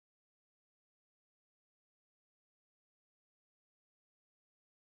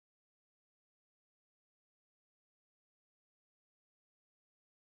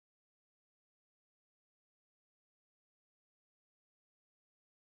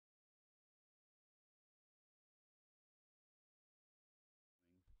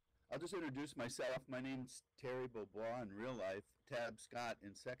I'll just introduce myself. My name's Terry Beaubois in real life, Tab Scott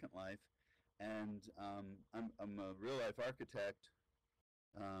in Second Life, and I'm a real life architect.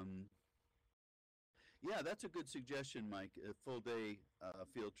 Um, yeah, that's a good suggestion, Mike. A full day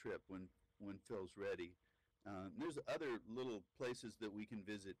field trip when Phil's ready. There's other little places that we can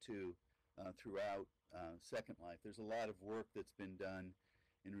visit too throughout Second Life. There's a lot of work that's been done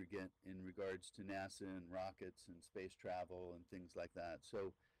in regards to NASA and rockets and space travel and things like that.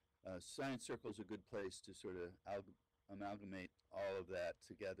 So Science Circle is a good place to sort of amalgamate all of that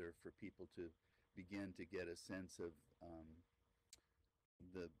together for people to begin to get a sense of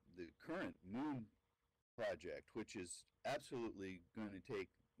the current moon project, which is absolutely going to take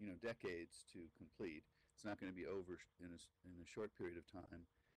decades to complete. It's not going to be over in a short period of time.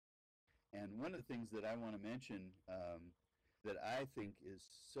 And one of the things that I want to mention that I think is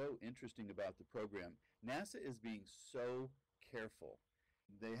so interesting about the program, NASA is being so careful.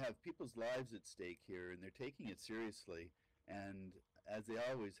 They have people's lives at stake here, and they're taking it seriously, and as they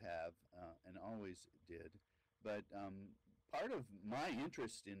always have and always did. But part of my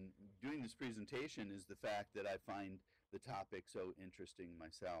interest in doing this presentation is the fact that I find the topic so interesting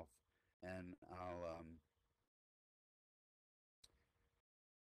myself. And I'll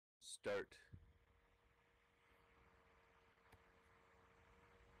start.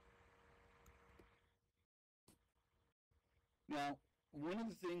 Now, one of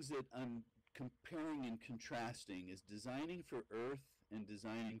the things that I'm comparing and contrasting is designing for Earth and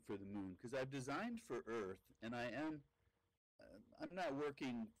designing for the moon. Because I've designed for Earth, and I'm not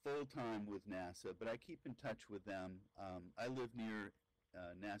working full time with NASA, but I keep in touch with them. I live near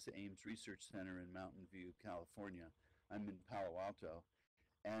NASA Ames Research Center in Mountain View, California. I'm in Palo Alto,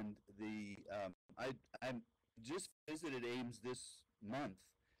 and I just visited Ames this month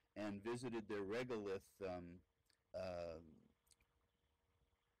and visited their regolith uh,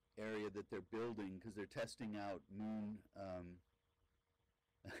 area that they're building because they're testing out moon.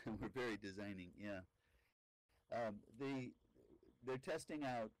 We're very designing, yeah. They're testing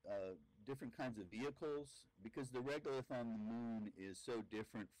out different kinds of vehicles because the regolith on the moon is so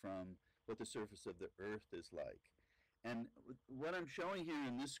different from what the surface of the Earth is like. And what I'm showing here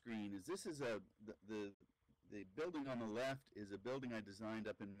in this screen is this is the building on the left is a building I designed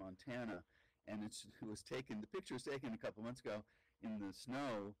up in Montana, and it was taken. The picture was taken a couple months ago in the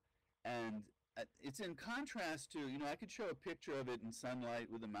snow, and it's in contrast to, I could show a picture of it in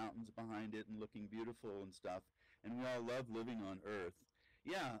sunlight with the mountains behind it and looking beautiful and stuff, and we all love living on Earth.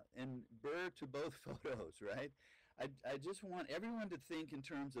 Yeah, and burr to both photos, right? I just want everyone to think in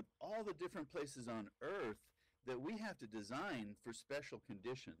terms of all the different places on Earth that we have to design for special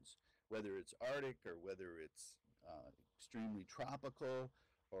conditions, whether it's Arctic or whether it's extremely tropical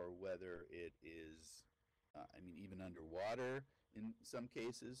or whether it is, even underwater in some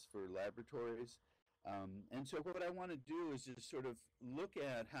cases for laboratories. And so what I want to do is just sort of look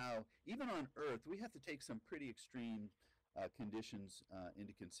at how, even on Earth, we have to take some pretty extreme conditions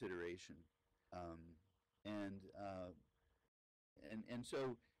into consideration. Um, and, uh, and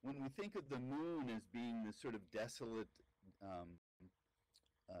so when we think of the moon as being this sort of desolate um,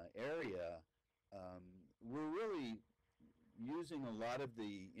 area, we're really using a lot of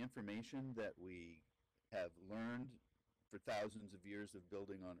the information that we have learned for thousands of years of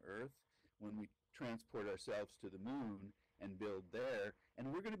building on Earth when we transport ourselves to the moon and build there.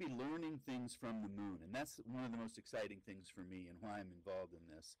 And we're going to be learning things from the moon. And that's one of the most exciting things for me and why I'm involved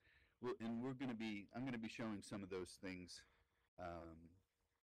in this. And I'm going to be showing some of those things um,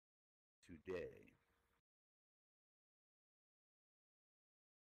 today.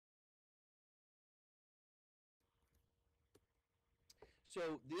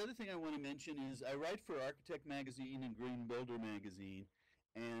 So the other thing I want to mention is I write for Architect Magazine and Green Builder Magazine,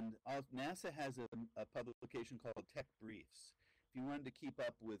 and NASA has a publication called Tech Briefs. If you wanted to keep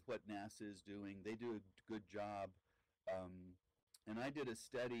up with what NASA is doing, they do a good job. Um, and I did a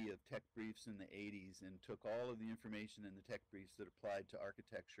study of tech briefs in the 80s and took all of the information in the tech briefs that applied to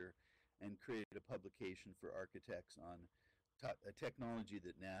architecture and created a publication for architects on a technology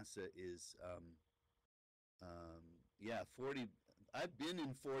that NASA is yeah, 40. I've been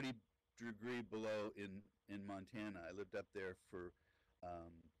in 40-degree below in Montana. I lived up there for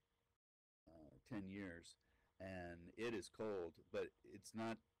 10 years, and it is cold, but it's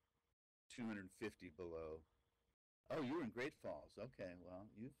not 250 below. Oh, you were in Great Falls. Okay, well,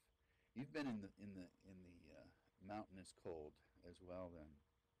 you've been in the mountainous cold as well then.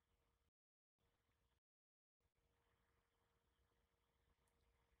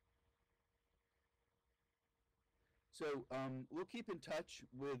 So we'll keep in touch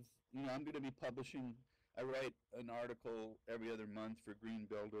with, I'm going to be publishing I write an article every other month for Green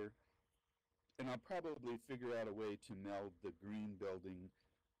Builder, and I'll probably figure out a way to meld the green building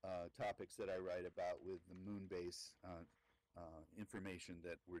topics that I write about with the moon base information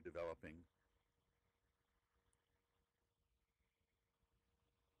that we're developing.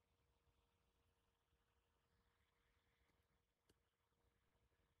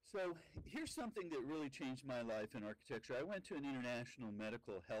 So here's something that really changed my life in architecture. I went to an international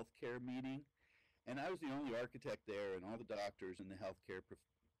medical healthcare meeting, and I was the only architect there, and all the doctors and the healthcare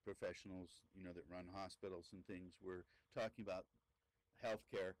professionals, that run hospitals and things were talking about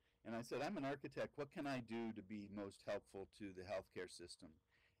healthcare. And I said, I'm an architect. What can I do to be most helpful to the healthcare system?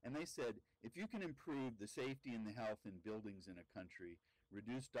 And they said, if you can improve the safety and the health in buildings in a country,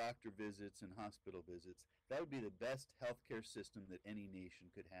 reduce doctor visits and hospital visits, that would be the best healthcare system that any nation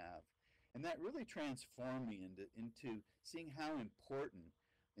could have. And that really transformed me into seeing how important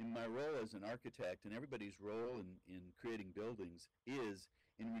in my role as an architect and everybody's role in creating buildings is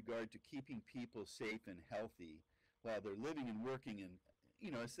in regard to keeping people safe and healthy while they're living and working in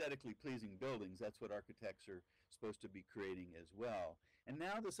aesthetically pleasing buildings. That's what architects are supposed to be creating as well. And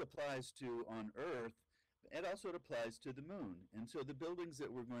now this applies to on Earth. It also applies to the moon. And so the buildings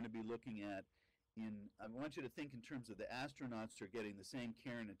that we're going to be looking at I want you to think in terms of the astronauts are getting the same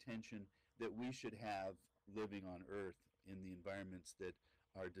care and attention that we should have living on Earth in the environments that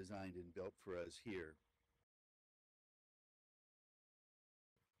are designed and built for us here.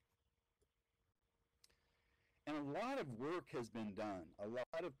 And a lot of work has been done. A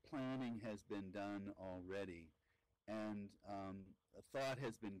lot of planning has been done already. And a thought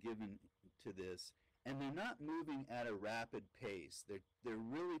has been given to this. And they're not moving at a rapid pace. They're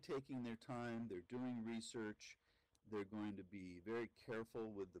really taking their time. They're doing research. They're going to be very careful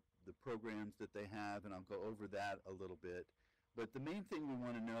with the programs that they have, and I'll go over that a little bit. But the main thing we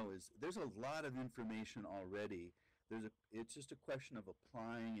want to know is there's a lot of information already. It's just a question of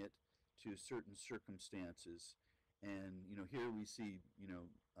applying it to certain circumstances. And here we see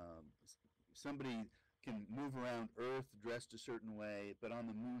somebody can move around Earth dressed a certain way, but on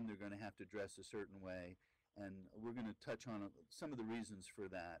the moon they're going to have to dress a certain way. And we're going to touch on some of the reasons for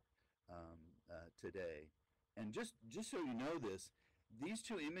that today. And just so you know this, these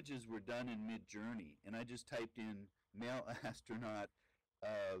two images were done in Mid-Journey, and I just typed in male astronaut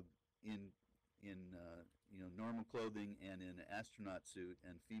in normal clothing and in an astronaut suit,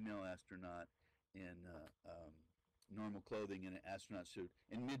 and female astronaut in normal clothing and an astronaut suit.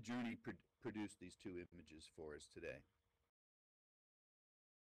 And Mid-Journey produced these two images for us today.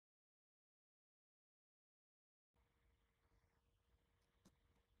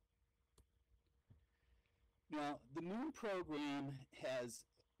 Now, the moon program has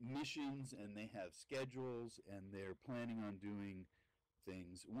missions and they have schedules and they're planning on doing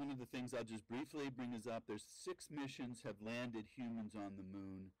things. One of the things I'll just briefly bring is up, there's 6 missions have landed humans on the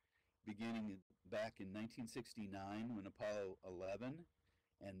moon beginning back in 1969 when Apollo 11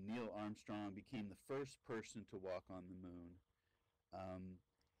 and Neil Armstrong became the first person to walk on the moon.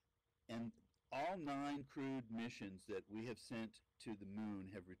 And all 9 crewed missions that we have sent to the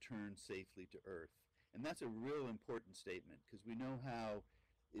moon have returned safely to Earth. And that's a real important statement because we know how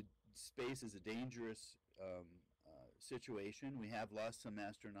space is a dangerous situation. We have lost some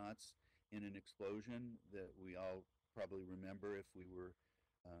astronauts in an explosion that we all probably remember if we were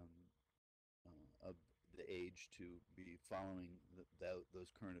of the age to be following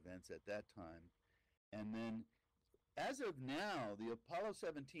those current events at that time. And then as of now, the Apollo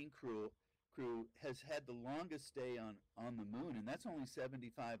 17 crew has had the longest stay on the moon, and that's only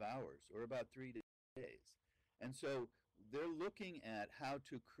 75 hours, or about 3 days. And so they're looking at how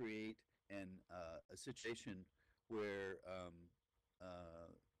to create a situation where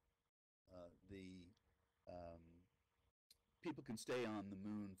the people can stay on the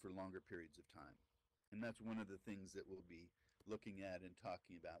moon for longer periods of time. And that's one of the things that we'll be looking at and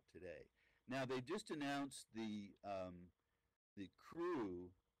talking about today. Now, they just announced the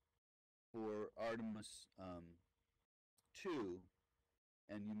crew for Artemis 2,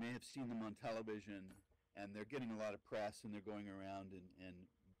 and you may have seen them on television, and they're getting a lot of press, and they're going around and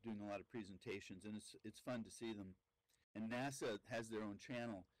doing a lot of presentations, and it's fun to see them. And NASA has their own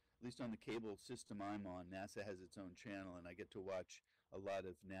channel, at least on the cable system I'm on. NASA has its own channel, and I get to watch a lot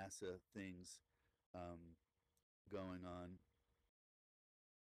of NASA things going on.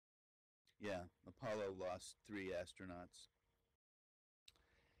 Yeah, Apollo lost 3 astronauts.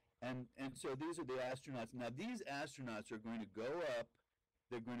 And so these are the astronauts. Now these astronauts are going to go up,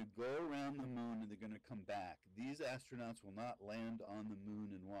 they're going to go around the moon, and they're going to come back. These astronauts will not land on the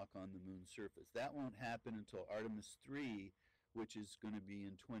moon and walk on the moon's surface. That won't happen until Artemis 3, which is going to be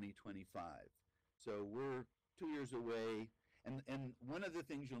in 2025. So we're 2 years away. And one of the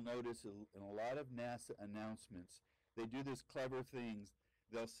things you'll notice in a lot of NASA announcements, they do this clever things.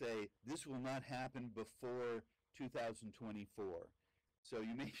 They'll say, this will not happen before 2024. So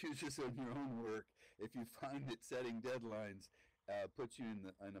you may use this in your own work. If you find that setting deadlines puts you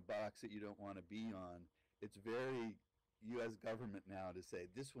in a box that you don't want to be on, it's very U.S. government now to say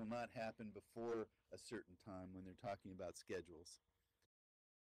this will not happen before a certain time when they're talking about schedules.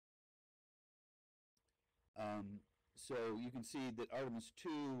 So you can see that Artemis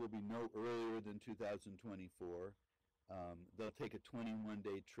 2 will be no earlier than 2024. They'll take a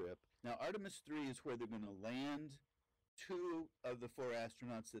 21-day trip. Now, Artemis 3 is where they're going to land 2 of the 4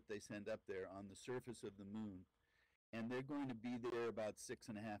 astronauts that they send up there on the surface of the moon, and they're going to be there about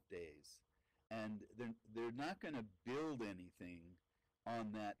 6.5 days. And they're not going to build anything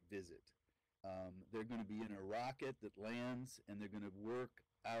on that visit. They're going to be in a rocket that lands, and they're going to work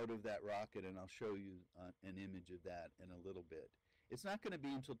out of that rocket, and I'll show you an image of that in a little bit. It's not going to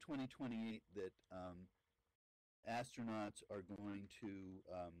be until 2028 that astronauts are going to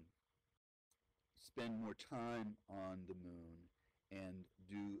spend more time on the moon and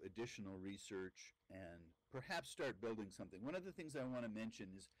do additional research and perhaps start building something. One of the things I want to mention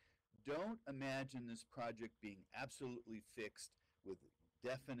is don't imagine this project being absolutely fixed with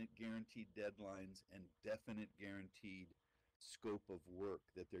definite guaranteed deadlines and definite guaranteed scope of work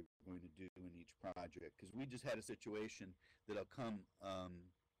that they're going to do in each project, because we just had a situation that'll come.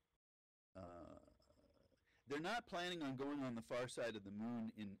 They're not planning on going on the far side of the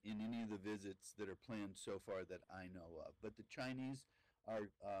moon in any of the visits that are planned so far that I know of. But the Chinese, our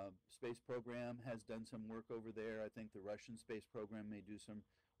space program has done some work over there. I think the Russian space program may do some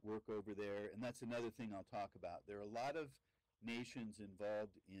work over there. And that's another thing I'll talk about. There are a lot of nations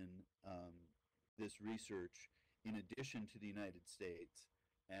involved in this research in addition to the United States.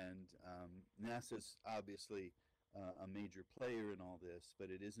 And NASA's obviously a major player in all this, but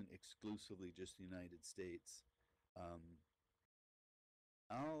it isn't exclusively just the United States.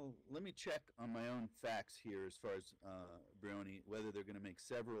 Let me check on my own facts here as far as Brioni, whether they're going to make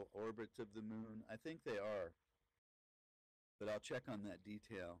several orbits of the moon. I think they are, but I'll check on that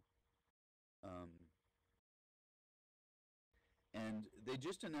detail. And they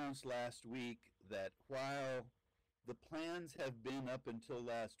just announced last week that while the plans have been up until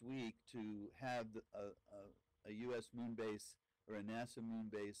last week to have a U.S. moon base or a NASA moon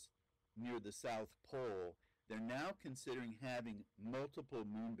base near the South Pole, they're now considering having multiple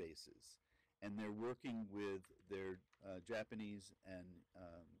moon bases. And they're working with their Japanese and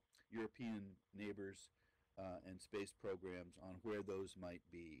European neighbors and space programs on where those might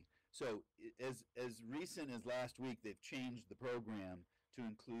be. So as recent as last week, they've changed the program to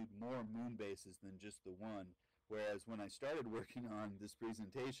include more moon bases than just the one. Whereas when I started working on this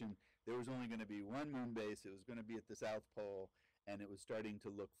presentation, there was only going to be one moon base. It was going to be at the South Pole, and it was starting to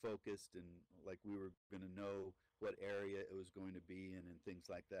look focused and like we were going to know what area it was going to be in and things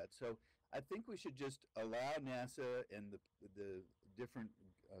like that. So I think we should just allow NASA and the different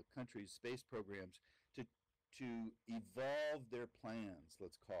countries' space programs to evolve their plans,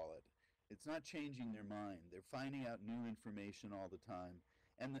 let's call it. It's not changing their mind. They're finding out new information all the time.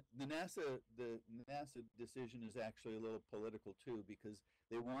 And the NASA decision is actually a little political too, because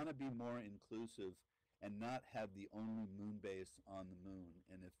they want to be more inclusive and not have the only moon base on the moon.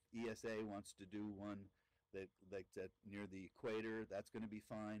 And if ESA wants to do one that's near the equator, that's going to be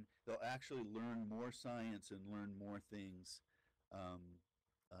fine. They'll actually learn more science and learn more things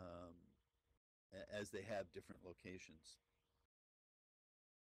as they have different locations.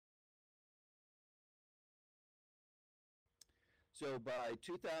 So by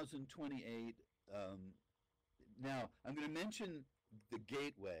 2028, now I'm going to mention the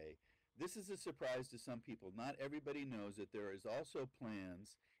gateway. This is a surprise to some people. Not everybody knows that there is also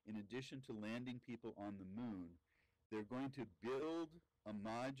plans, in addition to landing people on the moon, they're going to build a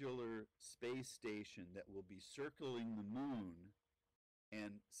modular space station that will be circling the moon,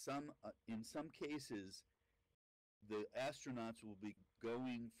 and in some cases, the astronauts will be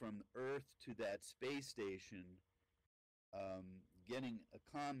going from Earth to that space station, getting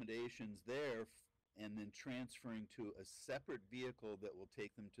accommodations there, and then transferring to a separate vehicle that will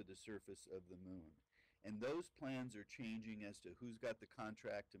take them to the surface of the moon. And those plans are changing as to who's got the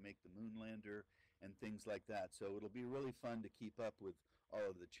contract to make the moon lander and things like that. So it'll be really fun to keep up with all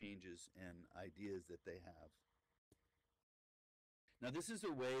of the changes and ideas that they have. Now, this is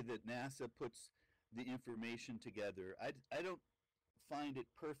a way that NASA puts the information together. I don't find it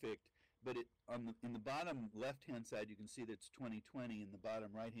perfect, but in the bottom left-hand side, you can see that it's 2020. In the bottom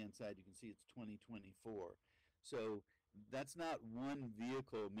right-hand side, you can see it's 2024. So that's not one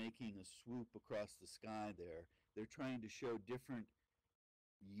vehicle making a swoop across the sky there. They're trying to show different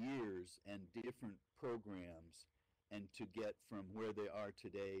years and different programs and to get from where they are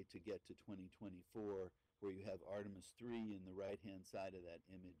today to get to 2024, where you have Artemis 3 in the right-hand side of that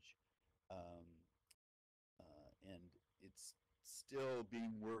image. Um, and it's still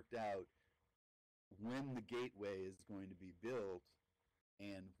being worked out when the gateway is going to be built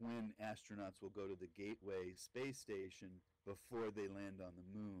and when astronauts will go to the Gateway space station before they land on the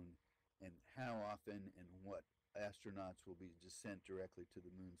moon, and how often and what astronauts will be just sent directly to the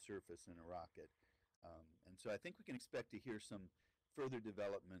moon's surface in a rocket. And so I think we can expect to hear some further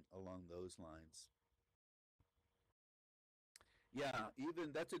development along those lines. Yeah,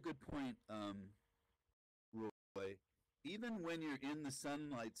 even that's a good point, Roy. Even when you're in the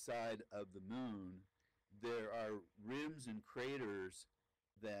sunlight side of the moon, there are rims and craters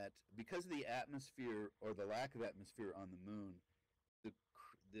that, because of the atmosphere or the lack of atmosphere on the moon,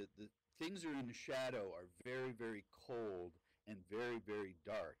 the things are in the shadow are very, very cold and very, very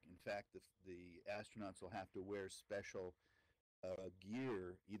dark. In fact, the astronauts will have to wear special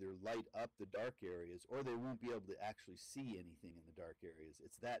gear, either light up the dark areas, or they won't be able to actually see anything in the dark areas.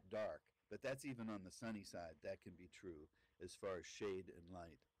 It's that dark. But that's even on the sunny side. That can be true as far as shade and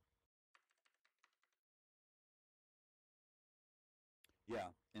light.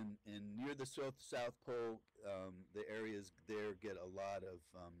 Yeah, and near the South Pole, the areas there get a lot of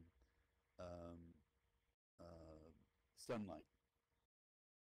um, sunlight.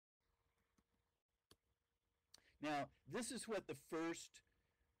 Now, this is what the first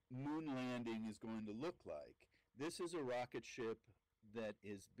moon landing is going to look like. This is a rocket ship that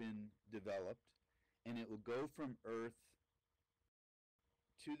has been developed, and it will go from Earth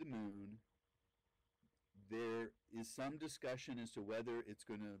to the moon. There is some discussion as to whether it's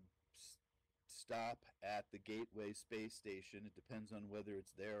going to stop at the Gateway space station. It depends on whether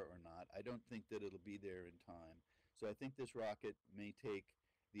it's there or not. I don't think that it'll be there in time. So I think this rocket may take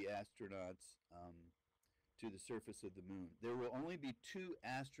the astronauts to the surface of the moon. There will only be 2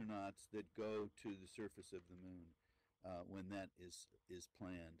 astronauts that go to the surface of the moon when that is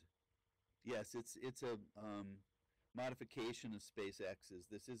planned. Yes, it's a modification of SpaceX's.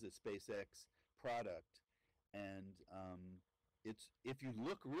 This is a SpaceX product, and it's, if you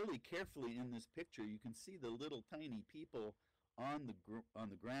look really carefully in this picture, you can see the little tiny people on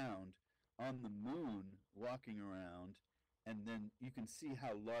the ground on the moon walking around, and then you can see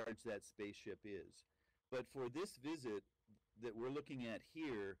how large that spaceship is. But for this visit that we're looking at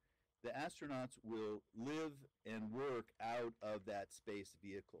here, the astronauts will live and work out of that space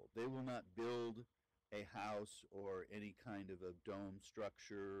vehicle. They will not build a house or any kind of a dome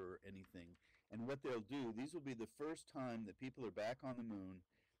structure or anything. And what they'll do, these will be the first time that people are back on the moon,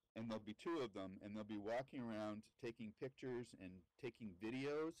 and there'll be 2 of them, and they'll be walking around taking pictures and taking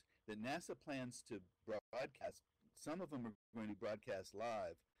videos that NASA plans to broadcast. Some of them are going to broadcast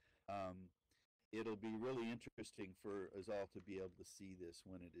live. It'll be really interesting for us all to be able to see this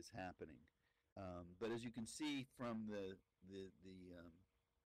when it is happening. But as you can see from the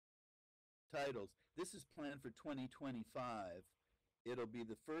titles, this is planned for 2025. It'll be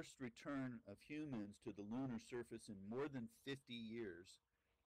the first return of humans to the lunar surface in more than 50 years.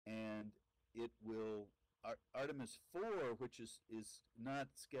 And it will, Artemis 4, which is not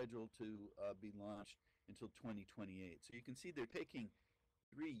scheduled to be launched until 2028. So you can see they're taking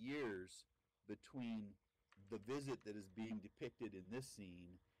 3 years between the visit that is being depicted in this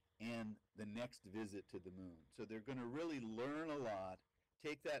scene and the next visit to the moon. So they're going to really learn a lot,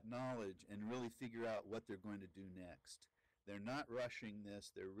 take that knowledge, and really figure out what they're going to do next. They're not rushing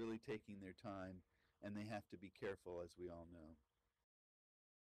this. They're really taking their time, and they have to be careful, as we all know.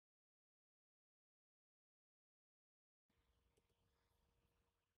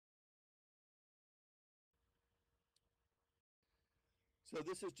 So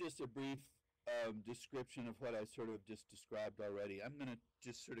this is just a brief description of what I sort of just described already. I'm going to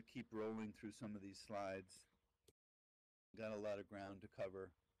just sort of keep rolling through some of these slides. Got a lot of ground to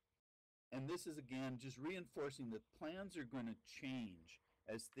cover. And this is, again, just reinforcing that plans are going to change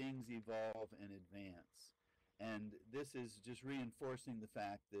as things evolve and advance. And this is just reinforcing the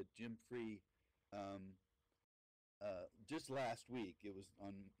fact that Jim Free, just last week, it was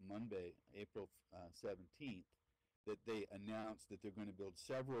on Monday, April 17th, that they announced that they're going to build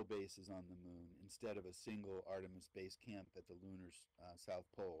several bases on the moon instead of a single Artemis base camp at the lunar South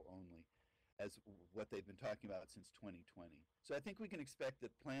Pole only, as what they've been talking about since 2020. So I think we can expect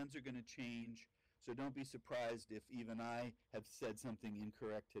that plans are going to change. So don't be surprised if even I have said something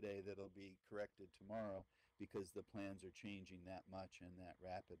incorrect today that'll be corrected tomorrow, because the plans are changing that much and that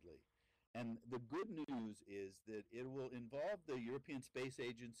rapidly. And the good news is that it will involve the European Space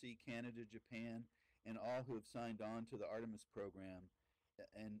Agency, Canada, Japan, and all who have signed on to the Artemis program,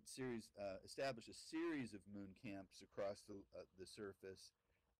 and establish a series of moon camps across the surface.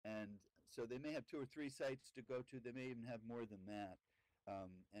 And so they may have two or three sites to go to. They may even have more than that.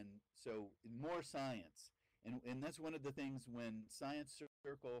 And so more science. And that's one of the things when Science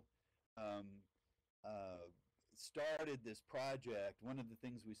Circle um, uh, started this project, one of the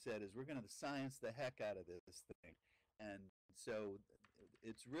things we said is we're going to science the heck out of this thing. And so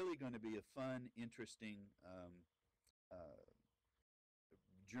it's really going to be a fun, interesting uh,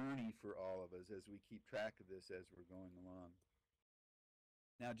 journey for all of us as we keep track of this as we're going along.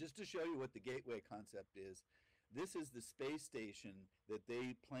 Now, just to show you what the gateway concept is, this is the space station that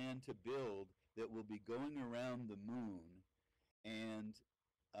they plan to build that will be going around the moon, and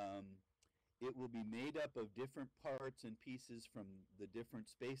um, it will be made up of different parts and pieces from the different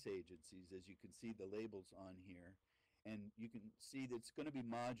space agencies, as you can see the labels on here. And you can see that it's going to be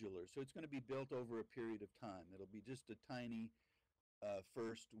modular, so it's going to be built over a period of time. It'll be just a tiny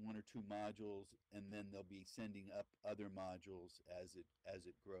first one or two modules, and then they'll be sending up other modules as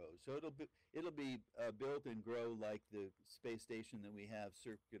it grows. So it'll be built and grow like the space station that we have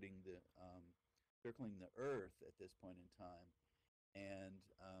circling the Earth at this point in time. And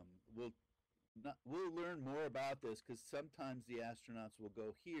we'll learn more about this because sometimes the astronauts will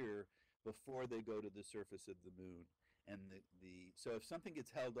go here before they go to the surface of the moon. And so if something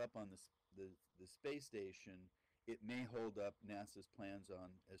gets held up on the space station, it may hold up NASA's plans on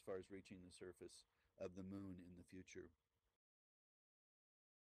as far as reaching the surface of the moon in the future.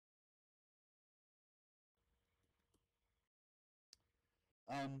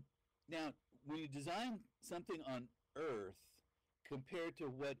 Now, when you design something on Earth compared to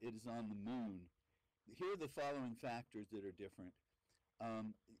what is on the moon, here are the following factors that are different.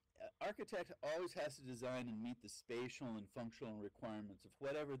 Um, Architect always has to design and meet the spatial and functional requirements of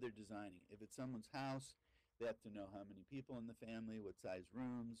whatever they're designing. If it's someone's house, they have to know how many people in the family, what size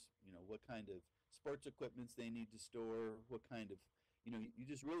rooms, what kind of sports equipments they need to store, what kind of, you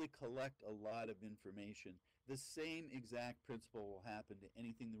just really collect a lot of information. The same exact principle will happen to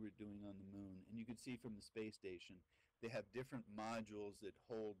anything that we're doing on the moon. And you can see from the space station, they have different modules that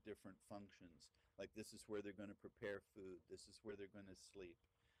hold different functions. Like this is where they're going to prepare food. This is where they're going to sleep.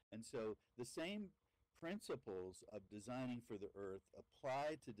 And so the same principles of designing for the Earth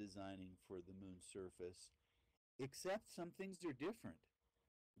apply to designing for the moon's surface, except some things are different.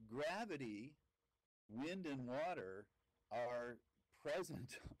 Gravity, wind, and water are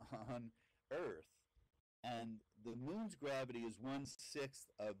present on Earth. And the moon's gravity is 1/6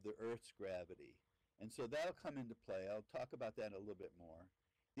 of the Earth's gravity. And so that'll come into play. I'll talk about that a little bit more.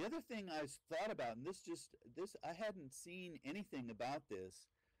 The other thing I thought about, and I hadn't seen anything about this.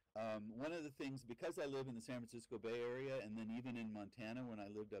 One of the things, because I live in the San Francisco Bay Area, and then even in Montana when I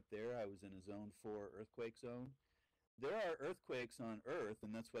lived up there, I was in a zone 4 earthquake zone. There are earthquakes on Earth,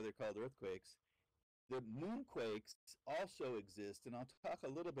 and that's why they're called earthquakes. The moonquakes also exist, and I'll talk a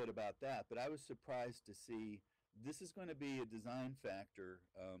little bit about that, but I was surprised to see this is going to be a design factor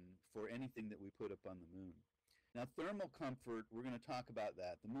for anything that we put up on the moon. Now, thermal comfort, we're going to talk about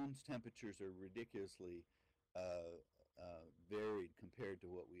that. The moon's temperatures are ridiculously varied compared to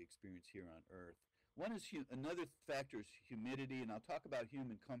what we experience here on Earth. Another factor is humidity, and I'll talk about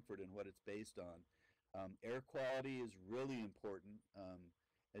human comfort and what it's based on. Air quality is really important.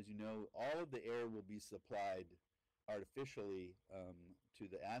 As you know, all of the air will be supplied artificially to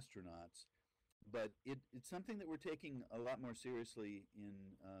the astronauts, but it's something that we're taking a lot more seriously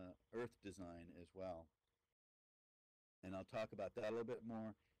in Earth design as well. And I'll talk about that a little bit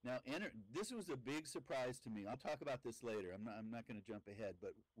more. Now, this was a big surprise to me. I'll talk about this later. I'm not going to jump ahead,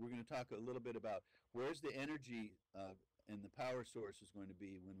 but we're going to talk a little bit about where's the energy and the power source is going to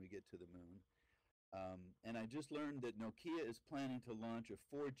be when we get to the moon. And I just learned that Nokia is planning to launch a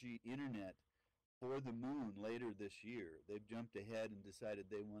 4G internet for the moon later this year. They've jumped ahead and decided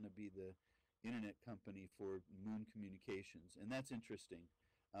they want to be the internet company for moon communications, and that's interesting.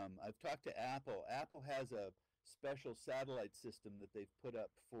 I've talked to Apple. Apple has a special satellite system that they've put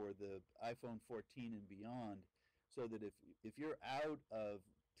up for the iPhone 14 and beyond, so that if you're out of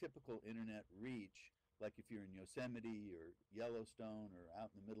typical internet reach, like if you're in Yosemite or Yellowstone or out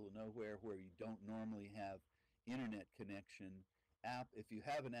in the middle of nowhere where you don't normally have internet connection, if you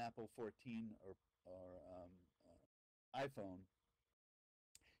have an Apple 14 or iPhone,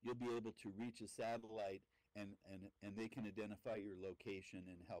 you'll be able to reach a satellite, and they can identify your location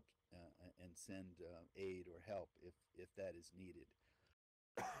and help and send aid or help if that is needed.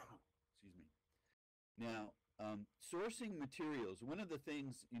 Excuse me. Now, Sourcing materials. One of the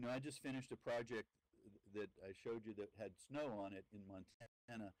things, I just finished a project that I showed you that had snow on it in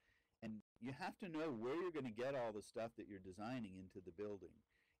Montana, and you have to know where you're going to get all the stuff that you're designing into the building.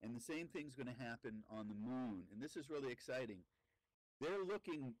 And the same thing's going to happen on the moon, and this is really exciting. They're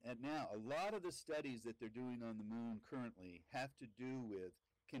looking at now, a lot of the studies that they're doing on the moon currently have to do with,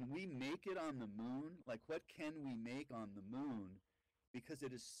 can we make it on the moon? Like, what can we make on the moon? Because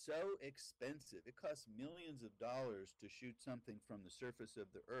it is so expensive. It costs millions of dollars to shoot something from the surface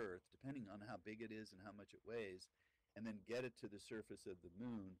of the Earth, depending on how big it is and how much it weighs, and then get it to the surface of the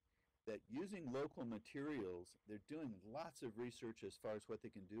moon. That using local materials, they're doing lots of research as far as what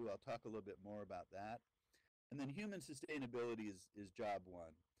they can do. I'll talk a little bit more about that. And then human sustainability is job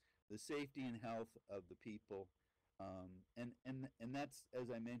one, the safety and health of the people. And that's,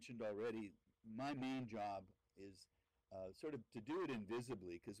 as I mentioned already, my main job is sort of to do it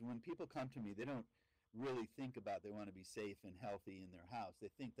invisibly, because when people come to me, they don't really think about they want to be safe and healthy in their house.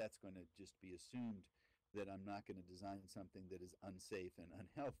 They think that's going to just be assumed, that I'm not going to design something that is unsafe and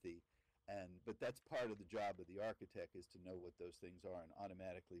unhealthy. But that's part of the job of the architect, is to know what those things are and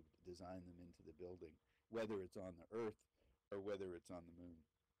automatically design them into the building, whether it's on the Earth or whether it's on the moon.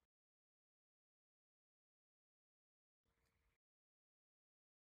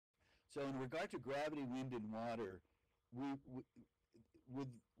 So in regard to gravity, wind, and water, we with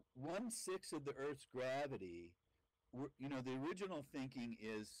 1/6 of the Earth's gravity, the original thinking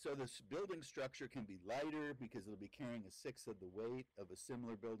is so this building structure can be lighter because it'll be carrying 1/6 of the weight of a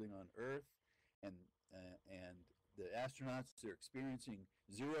similar building on Earth, and and the astronauts are experiencing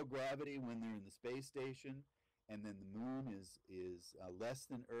zero gravity when they're in the space station, and then the moon is less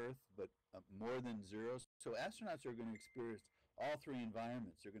than Earth but more than zero. So astronauts are going to experience all three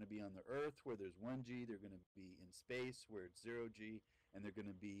environments. They're going to be on the Earth where there's 1G, they're going to be in space where it's 0G, and they're going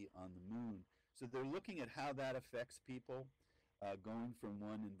to be on the moon. So they're looking at how that affects people going from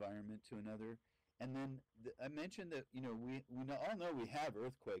one environment to another. And then I mentioned that we all know we have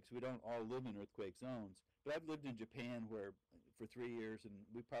earthquakes. We don't all live in earthquake zones, but I've lived in Japan where for 3 years, and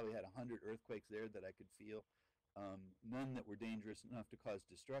we probably had 100 earthquakes there that I could feel. None that were dangerous enough to cause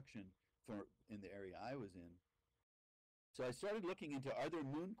destruction in the area I was in. So I started looking into, are there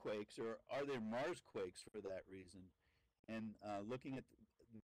moonquakes or are there Mars quakes for that reason, and looking at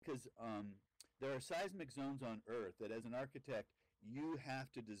because there are seismic zones on Earth that, as an architect, you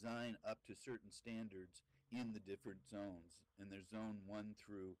have to design up to certain standards in the different zones. And there's zone 1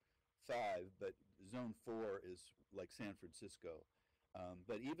 through 5, but zone 4 is like San Francisco.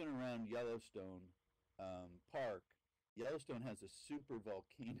 But even around Yellowstone Park, Yellowstone has a super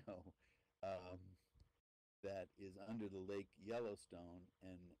volcano that is under the Lake Yellowstone,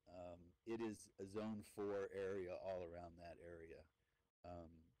 and it is a zone 4 area all around that area.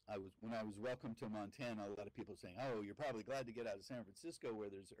 When I was welcome to Montana, a lot of people saying, "Oh, you're probably glad to get out of San Francisco where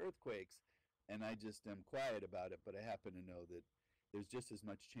there's earthquakes," and I just am quiet about it. But I happen to know that there's just as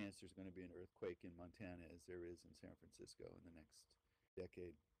much chance there's going to be an earthquake in Montana as there is in San Francisco in the next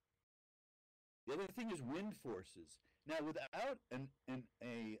decade. The other thing is wind forces. Now, without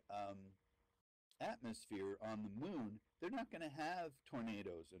a atmosphere on the moon, they're not going to have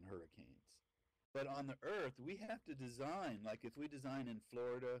tornadoes and hurricanes. But on the Earth, we have to design, like if we design in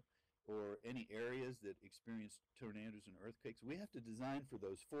Florida or any areas that experience tornadoes and earthquakes, we have to design for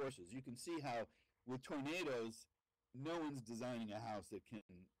those forces. You can see how with tornadoes, no one's designing a house that can,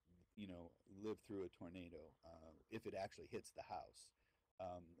 live through a tornado if it actually hits the house.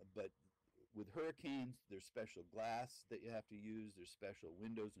 But with hurricanes, there's special glass that you have to use. There's special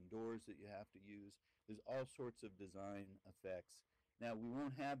windows and doors that you have to use. There's all sorts of design effects. Now, we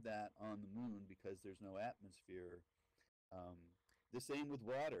won't have that on the moon because there's no atmosphere. The same with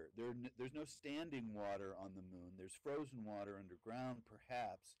water. There's no standing water on the moon. There's frozen water underground,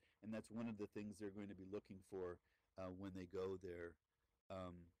 perhaps, and that's one of the things they're going to be looking for when they go there.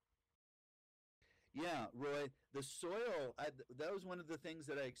 Yeah, Roy, the soil, that was one of the things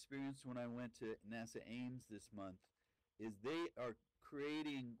that I experienced when I went to NASA Ames this month, is they are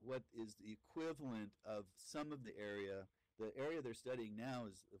creating what is the equivalent of some of the area. The area they're studying now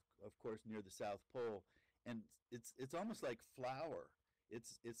is, of course, near the South Pole, and it's almost like flour.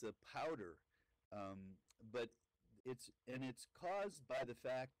 It's a powder, but it's caused by the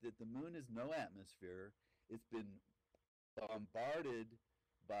fact that the moon has no atmosphere. It's been bombarded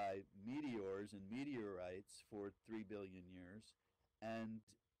by meteors and meteorites for 3 billion years, and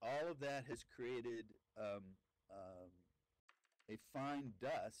all of that has created a fine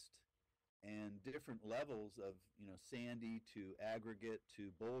dust and different levels of sandy to aggregate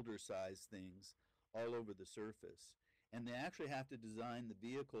to boulder sized things all over the surface. And they actually have to design the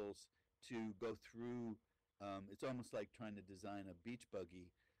vehicles to go through It's almost like trying to design a beach buggy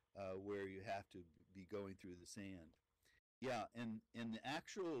where you have to be going through the sand. Yeah, and the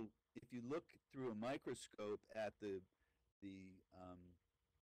actual, if you look through a microscope at the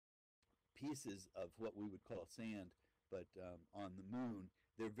pieces of what we would call sand, but on the moon,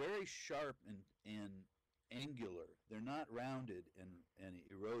 they're very sharp and angular. They're not rounded and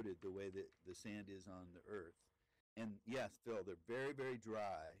eroded the way that the sand is on the Earth. And yes, Phil, they're very, very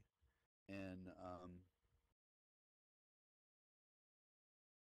dry. And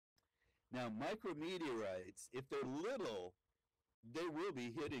now, micrometeorites, if they're little, they will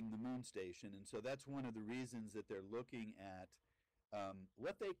be hitting the moon station. And so that's one of the reasons that they're looking at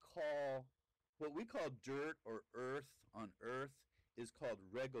what they call, what we call dirt or earth on Earth is called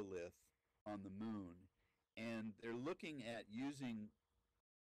regolith on the moon. And they're looking at using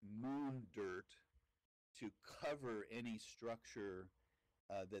moon dirt to cover any structure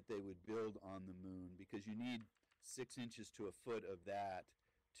that they would build on the moon because you need 6 inches to a foot of that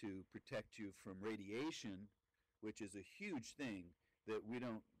to protect you from radiation, which is a huge thing that we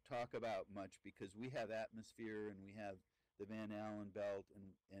don't talk about much because we have atmosphere and we have the Van Allen belt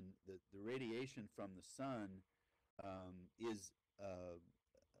and the radiation from the sun is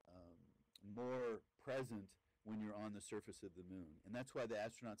more present when you're on the surface of the moon. And that's why the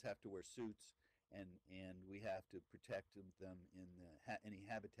astronauts have to wear suits and we have to protect them in any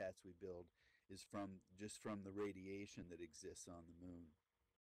habitats we build is from the radiation that exists on the moon.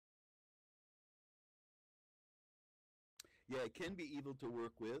 Yeah, it can be evil to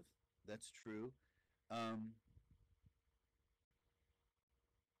work with. That's true. Um,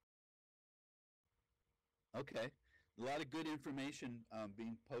 okay, a lot of good information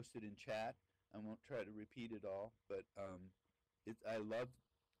being posted in chat. I won't try to repeat it all, but I love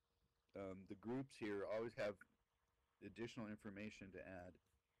the groups here. Always have additional information to add.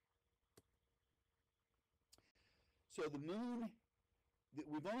 So the moon, we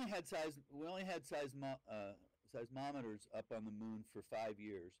only had seismometers up on the moon for 5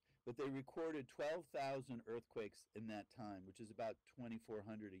 years, but they recorded 12,000 earthquakes in that time, which is about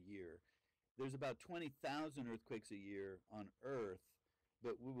 2,400 a year. There's about 20,000 earthquakes a year on Earth,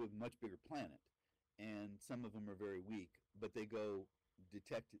 but we have a much bigger planet, and some of them are very weak, but they go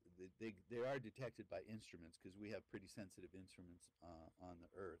detected. They are detected by instruments because we have pretty sensitive instruments on the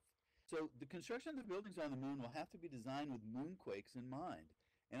Earth. So the construction of the buildings on the moon will have to be designed with moonquakes in mind.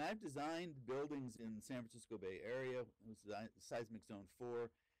 And I've designed buildings in the San Francisco Bay Area, it was seismic zone 4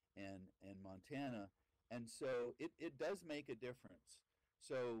 and Montana. And so it does make a difference.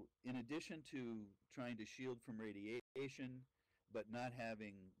 So in addition to trying to shield from radiation, but not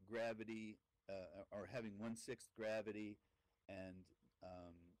having gravity or having 1/6 gravity and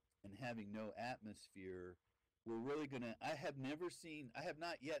um, and having no atmosphere, we're really going to, I have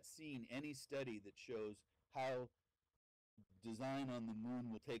not yet seen any study that shows how design on the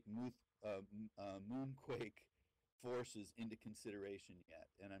moon will take moonquake forces into consideration yet.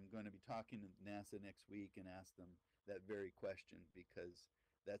 And I'm going to be talking to NASA next week and ask them that very question because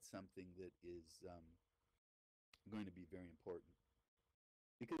that's something that is going to be very important.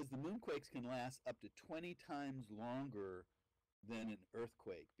 Because the moonquakes can last up to 20 times longer than an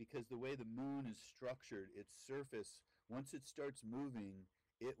earthquake because the way the moon is structured, its surface, once it starts moving,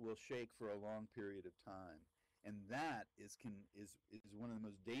 it will shake for a long period of time. And that is one of the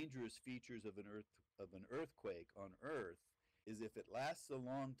most dangerous features of an earthquake on Earth is if it lasts a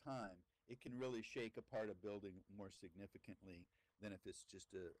long time, it can really shake apart a building more significantly than if it's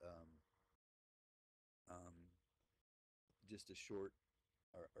um, just a short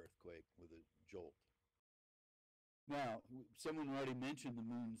earthquake with a jolt. Now, someone already mentioned the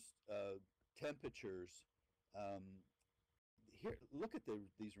moon's temperatures. Um, Here, look at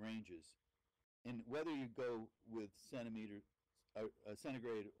these ranges, and whether you go with centigrade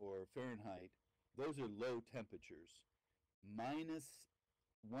or Fahrenheit, those are low temperatures. Minus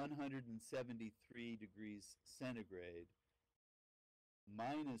 173 degrees centigrade,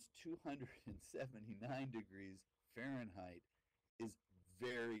 minus 279 degrees Fahrenheit is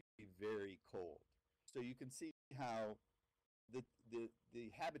very, very cold. So you can see how the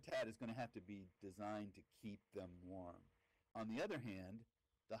habitat is going to have to be designed to keep them warm. On the other hand,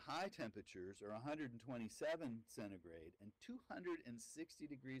 the high temperatures are 127 centigrade and 260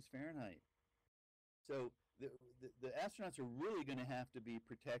 degrees Fahrenheit. So the astronauts are really going to have to be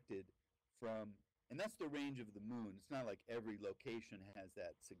protected from, and that's the range of the moon. It's not like every location has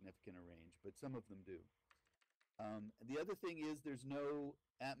that significant a range, but some of them do. The other thing is there's no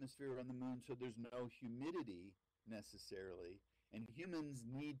atmosphere on the moon, so there's no humidity necessarily. And humans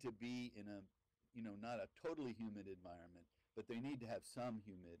need to be in a, not a totally humid environment, but they need to have some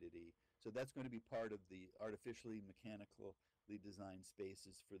humidity. So that's going to be part of the artificially mechanically designed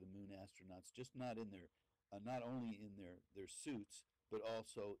spaces for the moon astronauts, just not in their, not only in their suits, but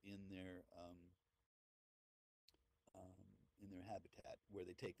also um, in their habitat where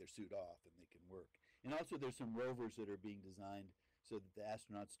they take their suit off and they can work. And also, there's some rovers that are being designed so that the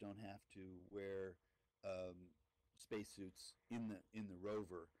astronauts don't have to wear spacesuits in the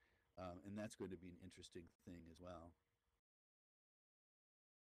rover, and that's going to be an interesting thing as well.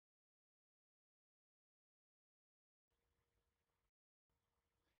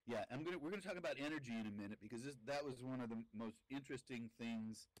 Yeah, we're gonna talk about energy in a minute because that was one of the most interesting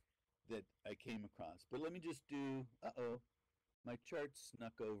things that I came across. But let me just do. My chart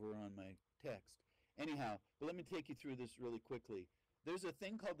snuck over on my text. Anyhow, but let me take you through this really quickly. There's a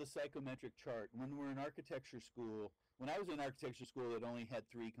thing called the psychometric chart. When we're in architecture school, when I was in architecture school, it only had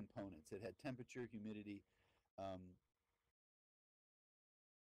three components. It had temperature, humidity, um,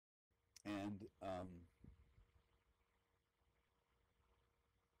 and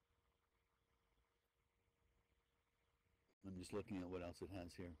I'm just looking at what else it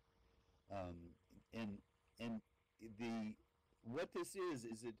has here. Um, and and the what this is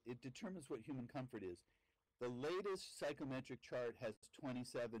it determines what human comfort is. The latest psychometric chart has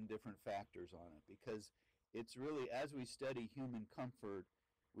 27 different factors on it because it's really, as we study human comfort,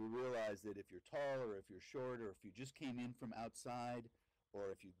 we realize that if you're tall or if you're short or if you just came in from outside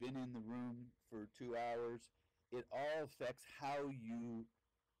or if you've been in the room for 2 hours, it all affects how you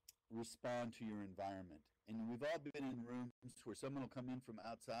respond to your environment. And we've all been in rooms where someone will come in from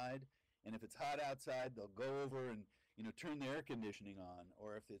outside, and if it's hot outside, they'll go over and turn the air conditioning on,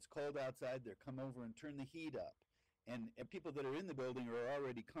 or if it's cold outside, they'll come over and turn the heat up. And people that are in the building are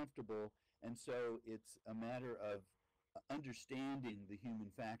already comfortable, and so it's a matter of understanding the human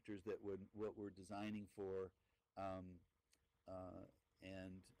factors that what we're designing for, um, uh,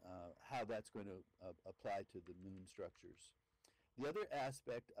 and how that's going to apply to the moon structures. The other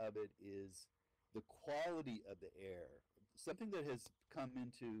aspect of it is the quality of the air. Something that has come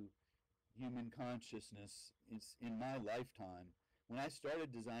into human consciousness is in my lifetime. When I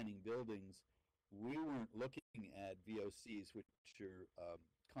started designing buildings, we weren't looking at VOCs, which are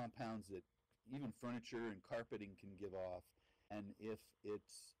compounds that even furniture and carpeting can give off. And if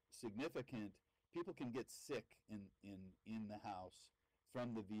it's significant, people can get sick in the house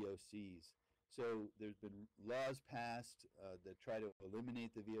from the VOCs. So there's been laws passed that try to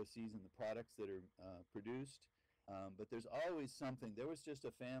eliminate the VOCs in the products that are produced. But there's always something. There was just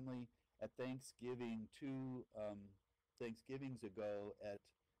a family at Thanksgiving, two Thanksgivings ago at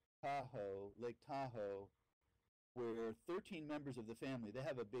Tahoe, Lake Tahoe, where 13 members of the family, they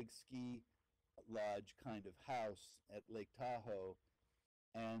have a big ski lodge kind of house at Lake Tahoe,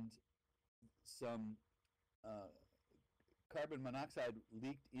 and some uh, carbon monoxide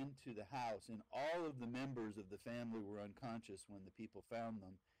leaked into the house, and all of the members of the family were unconscious when the people found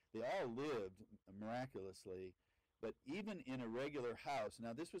them. They all lived miraculously, but even in a regular house,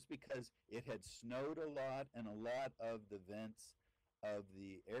 now this was because it had snowed a lot, and a lot of the vents of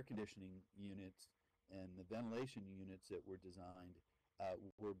the air conditioning units and the ventilation units that were designed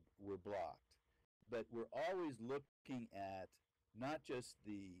were blocked. But we're always looking at not just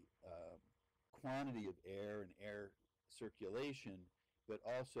the quantity of air and air circulation, but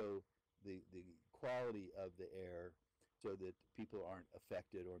also the quality of the air so that people aren't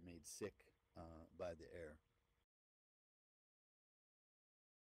affected or made sick by the air.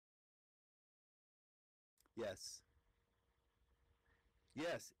 Yes,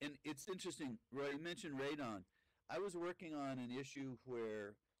 yes, and it's interesting. Roy, you mentioned radon. I was working on an issue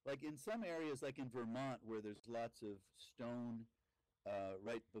where, like in some areas, like in Vermont, where there's lots of stone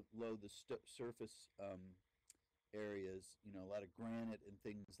right below the surface areas, a lot of granite and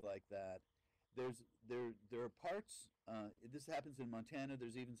things like that. There are parts. This happens in Montana.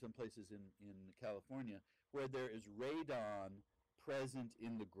 There's even some places in California where there is radon present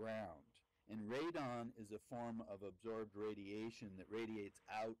in the ground, and radon is a form of absorbed radiation that radiates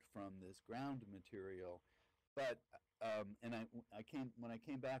out from this ground material. But and I came when I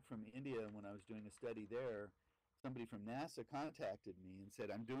came back from India when I was doing a study there. Somebody from NASA contacted me and said,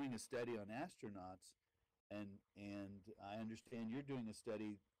 "I'm doing a study on astronauts, and I understand you're doing a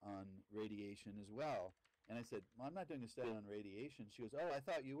study on radiation as well." And I said, "Well, I'm not doing a study on radiation." She goes, "Oh, I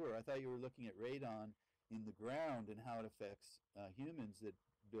thought you were. I thought you were looking at radon in the ground and how it affects humans that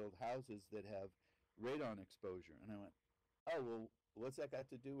build houses that have radon exposure." And I went, "Oh, well, what's that got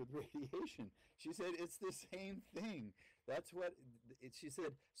to do with radiation?" She said, "It's the same thing. That's what she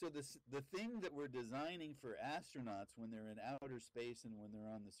said. So the thing that we're designing for astronauts when they're in outer space and when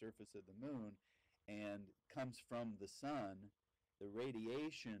they're on the surface of the moon and comes from the sun, the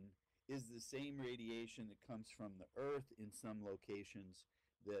radiation is the same radiation that comes from the Earth in some locations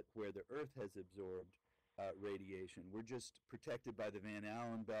that where the Earth has absorbed radiation. We're just protected by the Van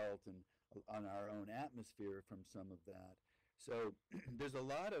Allen belt and on our own atmosphere from some of that. So there's a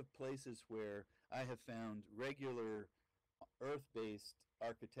lot of places where I have found regular Earth-based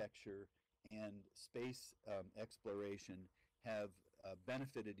architecture and space exploration have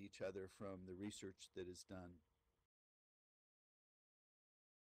benefited each other from the research that is done.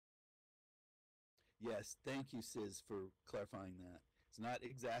 Yes, thank you, Sis, for clarifying that. It's not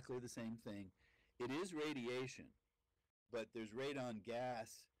exactly the same thing. It is radiation, but there's radon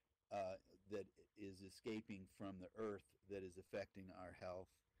gas that is escaping from the Earth that is affecting our health,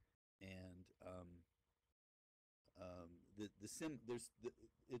 and the sim there's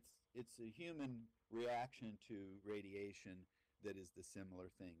it's a human reaction to radiation that is the similar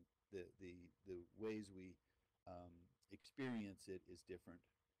thing. The ways we um, experience it is different,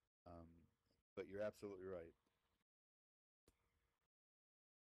 um, but you're absolutely right.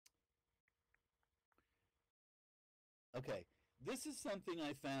 Okay, this is something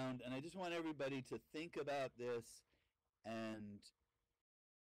I found, and I just want everybody to think about this and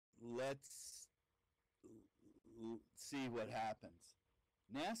let's see what happens.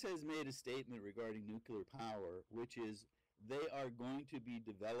 NASA has made a statement regarding nuclear power, which is they are going to be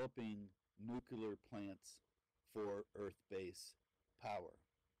developing nuclear plants for Earth base power.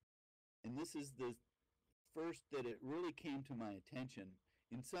 And this is the first that it really came to my attention.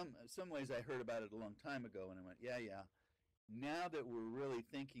 In some ways, I heard about it a long time ago, and I went, yeah, yeah. Now that we're really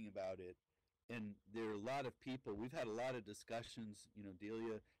thinking about it, and there are a lot of people, we've had a lot of discussions. You know,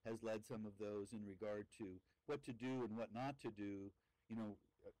 Delia has led some of those in regard to what to do and what not to do.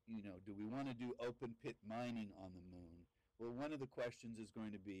 Do we want to do open pit mining on the moon? Well, one of the questions is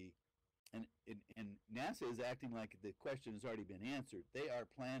going to be, and NASA is acting like the question has already been answered. They are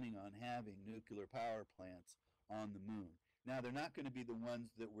planning on having nuclear power plants on the moon. Now, they're not going to be the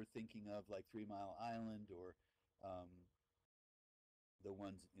ones that we're thinking of, like 3 Mile Island or um, the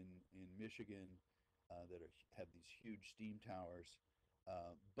ones in Michigan have these huge steam towers,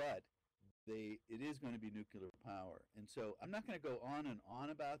 but it is going to be nuclear power. And so I'm not going to go on and on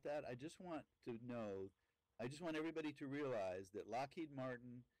about that. I just want everybody to realize that Lockheed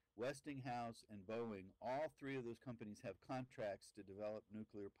Martin, Westinghouse, and Boeing, all three of those companies have contracts to develop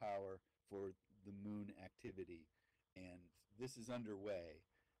nuclear power for the moon activity. And this is underway.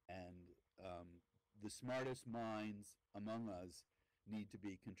 And the smartest minds among us need to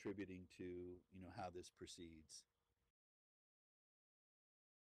be contributing to how this proceeds.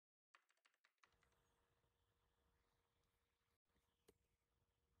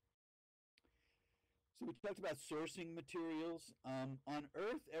 So we talked about sourcing materials. On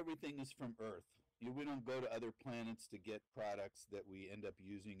Earth, everything is from Earth. We don't go to other planets to get products that we end up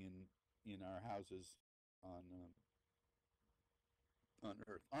using in our houses on on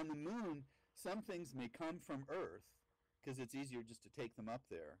Earth. On the moon, some things may come from Earth because it's easier just to take them up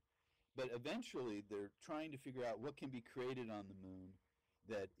there. But eventually, they're trying to figure out what can be created on the moon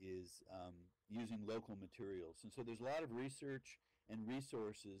that is using local materials. And so there's a lot of research and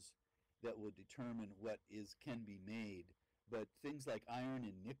resources that will determine what can be made. But things like iron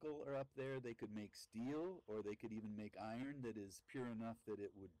and nickel are up there. They could make steel, or they could even make iron that is pure enough that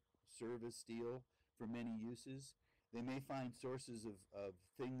it would serve as steel for many uses. They may find sources of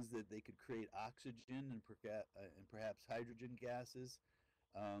things that they could create oxygen and perhaps hydrogen gases.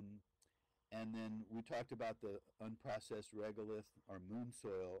 Um, and then we talked about the unprocessed regolith or moon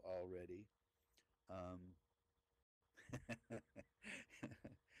soil already. Um,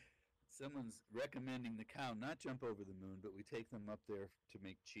 Someone's recommending the cow not jump over the moon, but we take them up there to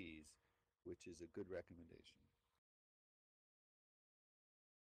make cheese, which is a good recommendation.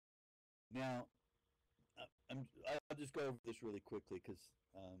 Now, I'll just go over this really quickly because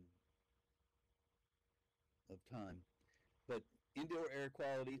of time. But indoor air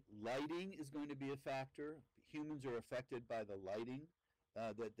quality, lighting is going to be a factor. Humans are affected by the lighting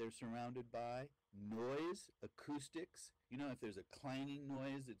that they're surrounded by. Noise, acoustics. If there's a clanging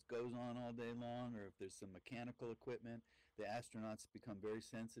noise that goes on all day long, or if there's some mechanical equipment, the astronauts become very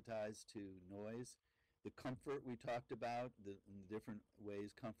sensitized to noise. The comfort we talked about, in the different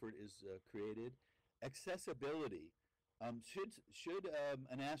ways comfort is created. Accessibility. Should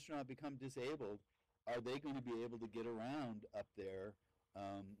an astronaut become disabled, are they going to be able to get around up there?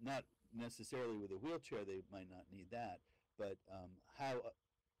 Not necessarily with a wheelchair, they might not need that, but how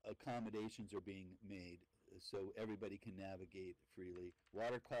accommodations are being made so everybody can navigate freely.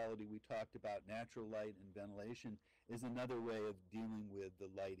 Water quality, we talked about. Natural light and ventilation is another way of dealing with the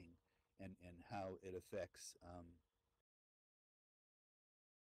lighting and how it affects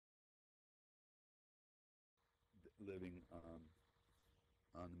living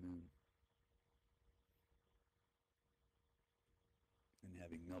on the moon and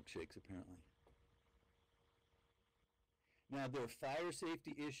having milkshakes, apparently. Now, there are fire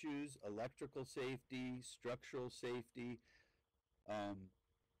safety issues, electrical safety, structural safety. Um,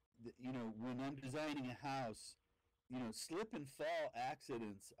 when I'm designing a house, slip and fall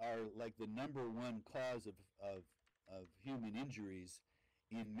accidents are like the number one cause of human injuries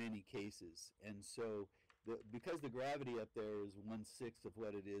in many cases. And so, because the gravity up there is 1/6 of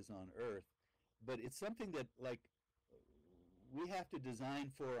what it is on Earth, but it's something that like we have to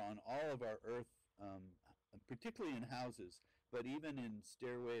design for on all of our Earth, particularly in houses, but even in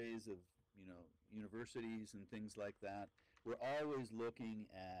stairways of universities and things like that. We're always looking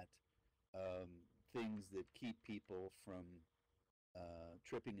at um, things that keep people from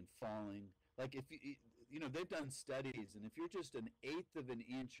tripping and falling. Like if they've done studies, and if you're just an eighth of an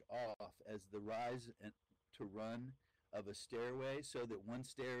inch off as the rise to run of a stairway, so that one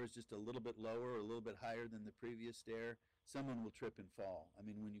stair is just a little bit lower or a little bit higher than the previous stair, someone will trip and fall. I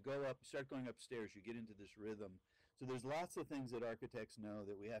mean, when you start going upstairs, you get into this rhythm. So there's lots of things that architects know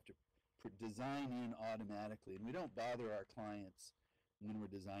that we have to design in automatically, and we don't bother our clients when we're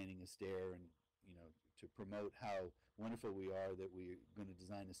designing a stair and to promote how wonderful we are that we're going to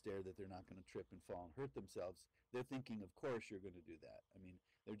design a stair that they're not going to trip and fall and hurt themselves. They're thinking, of course, you're going to do that. I mean,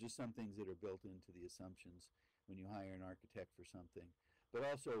 they're just some things that are built into the assumptions when you hire an architect for something. But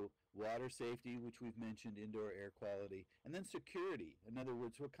also water safety, which we've mentioned, indoor air quality, and then security. In other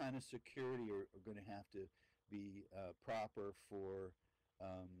words, what kind of security are going to have to be proper for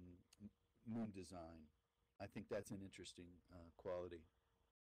moon design. I think that's an interesting quality.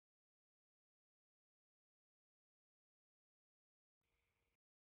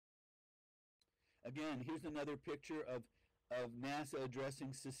 Again, here's another picture of NASA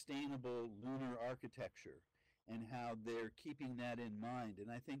addressing sustainable lunar architecture and how they're keeping that in mind.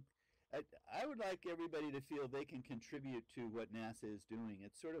 And I think I would like everybody to feel they can contribute to what NASA is doing.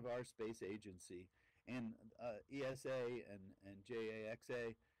 It's sort of our space agency. And ESA and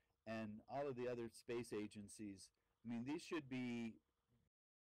JAXA and all of the other space agencies, I mean, these should be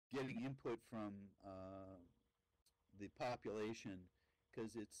getting input from the population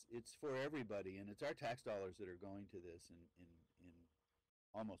because it's for everybody, and it's our tax dollars that are going to this in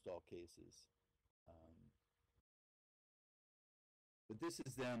almost all cases. Um, but this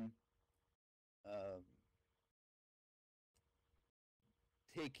is them uh,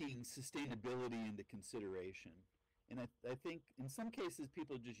 taking sustainability into consideration. And I think in some cases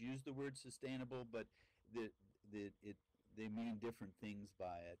people just use the word sustainable, but they mean different things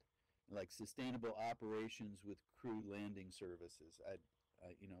by it, like sustainable operations with crew landing services. I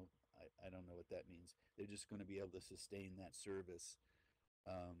don't know what that means. They're just going to be able to sustain that service.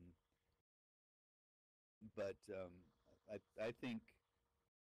 Um, but I think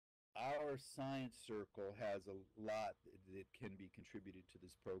our science circle has a lot that can be contributed to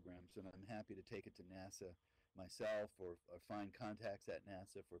this program, so I'm happy to take it to NASA myself or find contacts at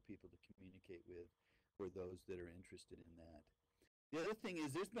NASA for people to communicate with for those that are interested in that. The other thing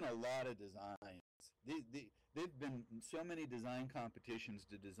is there's been a lot of designs. They've been so many design competitions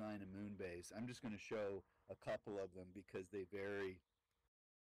to design a moon base. I'm just going to show a couple of them because they vary.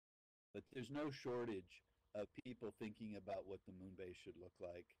 But there's no shortage of people thinking about what the moon base should look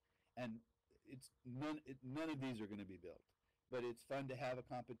like. And none of these are going to be built. But it's fun to have a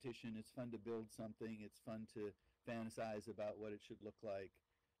competition. It's fun to build something. It's fun to fantasize about what it should look like.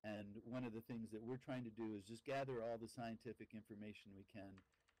 And one of the things that we're trying to do is just gather all the scientific information we can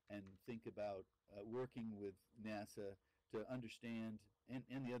and think about working with NASA to understand,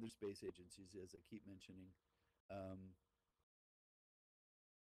 and the other space agencies, as I keep mentioning, um,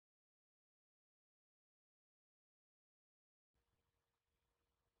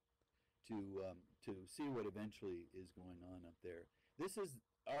 to to see what eventually is going on up there. This is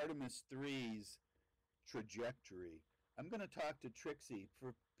Artemis 3's trajectory. I'm going to talk to Trixie.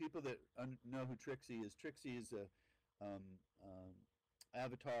 For people that know who Trixie is a um, um,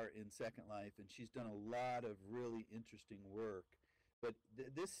 avatar in Second Life, and she's done a lot of really interesting work. But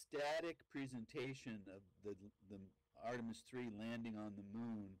this static presentation of the Artemis 3 landing on the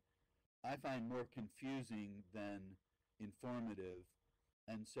moon, I find more confusing than informative.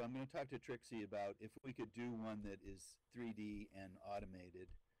 And so I'm going to talk to Trixie about if we could do one that is 3D and automated.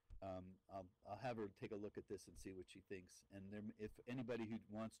 I'll have her take a look at this and see what she thinks. And there, if anybody who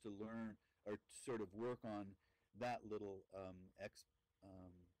wants to learn or sort of work on that little um,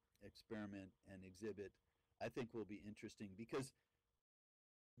 experiment and exhibit, I think will be interesting because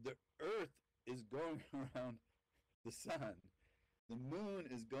the Earth is going around the sun. The moon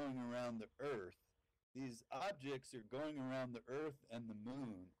is going around the Earth. these objects are going around the Earth and the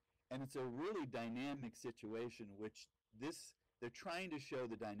Moon, and it's a really dynamic situation. Which this they're trying to show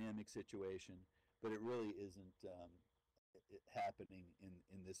the dynamic situation, but it really isn't happening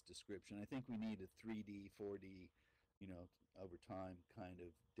in this description. I think we need a 3D, 4D, over time kind of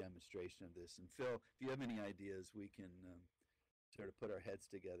demonstration of this. And Phil, if you have any ideas, we can sort of put our heads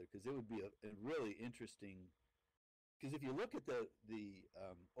together because it would be a really interesting. Because if you look at the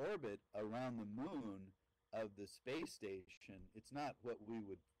orbit around the moon of the space station, it's not what we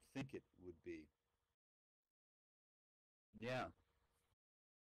would think it would be. Yeah,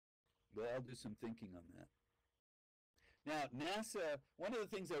 well, I'll do some thinking on that. Now, NASA, one of the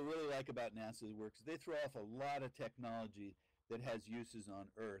things I really like about NASA's work is they throw off a lot of technology that has uses on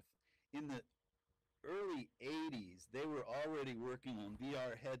Earth. In the early 80s, they were already working on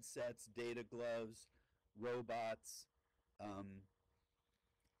VR headsets, data gloves, robots, um,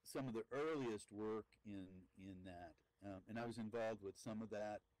 some of the earliest work in that, and I was involved with some of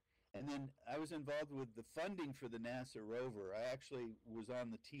that. And then I was involved with the funding for the NASA rover. I actually was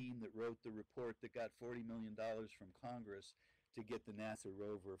on the team that wrote the report that got $40 million from Congress to get the NASA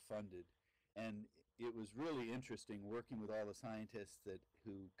rover funded. And it was really interesting working with all the scientists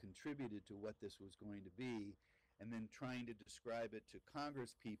who contributed to what this was going to be, and then trying to describe it to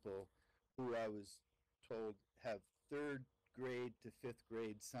Congress people who I was told have third grade to fifth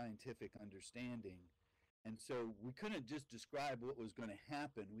grade scientific understanding. And so we couldn't just describe what was going to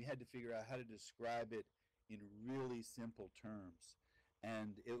happen. We had to figure out how to describe it in really simple terms.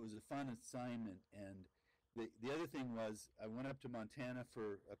 And it was a fun assignment. And the other thing was I went up to Montana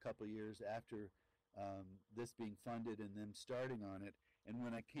for a couple of years after this being funded and them starting on it. And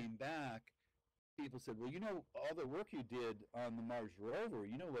when I came back, people said, well, all the work you did on the Mars rover,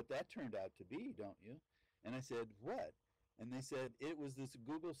 you know what that turned out to be, don't you? And I said, what? And they said, it was this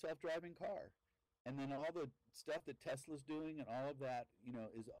Google self-driving car. And then all the stuff that Tesla's doing and all of that,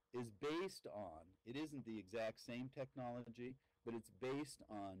 is based on. It isn't the exact same technology, but it's based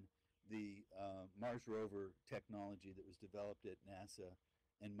on the Mars rover technology that was developed at NASA,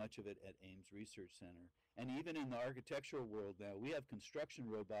 and much of it at Ames Research Center. And even in the architectural world now, we have construction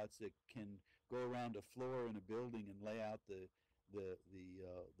robots that can go around a floor in a building and lay out the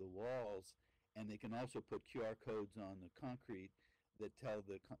walls, and they can also put QR codes on the concrete that tell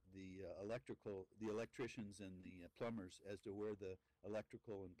the electricians and the plumbers as to where the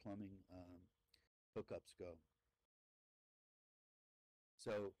electrical and plumbing hookups go.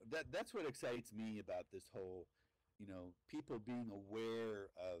 So that's what excites me about this whole, people being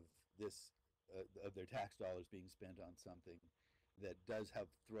aware of this, of their tax dollars being spent on something that does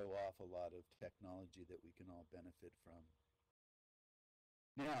throw off a lot of technology that we can all benefit from.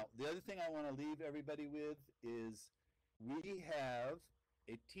 Now, the other thing I want to leave everybody with is we have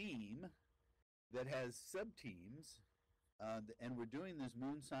a team that has sub-teams, and we're doing this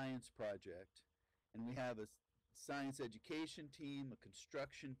moon science project, and we have a science education team, a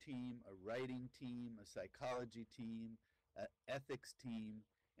construction team, a writing team, a psychology team, an ethics team,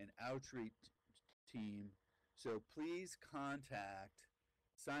 an outreach team. So please contact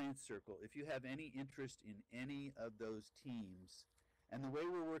Science Circle if you have any interest in any of those teams. And the way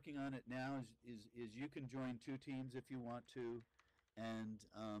we're working on it now is you can join 2 teams if you want to, and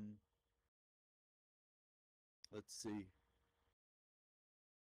let's see.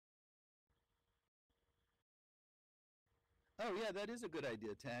 Oh yeah, that is a good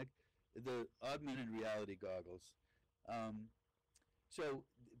idea, Tag. The augmented reality goggles. Um, so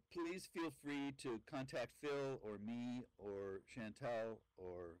please feel free to contact Phil or me or Chantal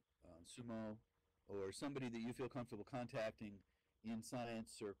or Sumo or somebody that you feel comfortable contacting in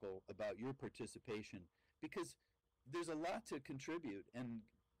Science Circle about your participation, because there's a lot to contribute, and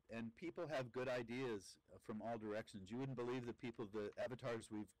people have good ideas from all directions. You wouldn't believe the avatars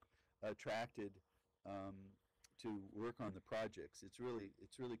we've attracted um, to work on the projects. It's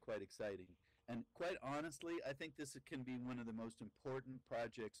really quite exciting. And quite honestly, I think this can be one of the most important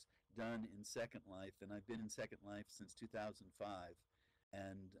projects done in Second Life, and I've been in Second Life since 2005.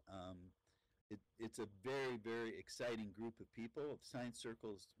 And it's a very, very exciting group of people. Science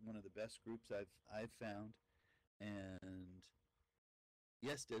Circle is one of the best groups I've found. And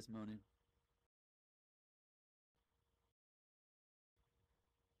yes, Desmona.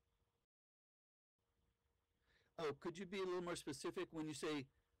 Oh, could you be a little more specific when you say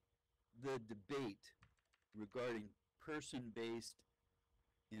the debate regarding person-based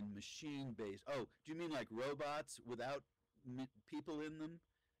and machine-based? Oh, do you mean like robots without people in them?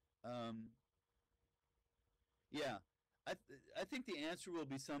 Um, yeah, I think the answer will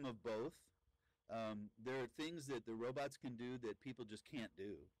be some of both. There are things that the robots can do that people just can't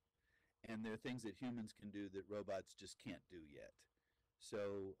do, and there are things that humans can do that robots just can't do yet.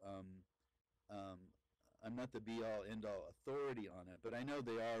 So um, I'm not the be all end all authority on it, but I know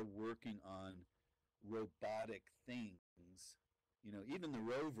they are working on robotic things. You know, even the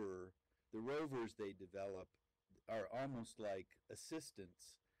rovers they develop are almost like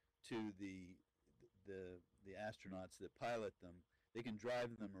assistants to the astronauts that pilot them. They can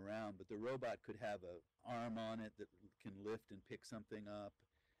drive them around, but the robot could have a arm on it that can lift and pick something up,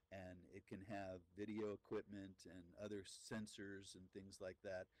 and it can have video equipment and other sensors and things like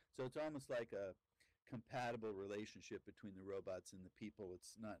that. So it's almost like a compatible relationship between the robots and the people.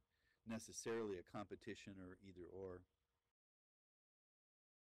 It's not necessarily a competition or either or.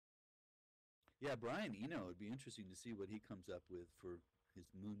 Yeah, Brian Eno, it'd be interesting to see what he comes up with for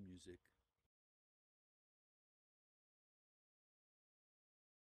his moon music.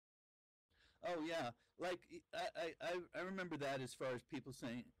 Oh yeah, like I remember that as far as people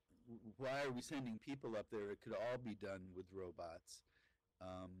saying, why are we sending people up there? It could all be done with robots.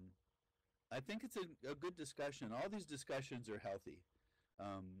 Um, I think it's a good discussion. All these discussions are healthy,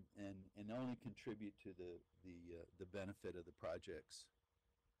 and only contribute to the benefit of the projects.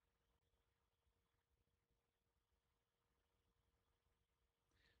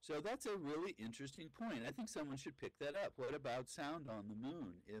 So that's a really interesting point. I think someone should pick that up. What about sound on the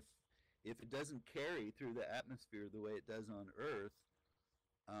moon? If it doesn't carry through the atmosphere the way it does on Earth,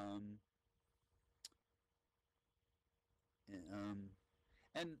 um, um,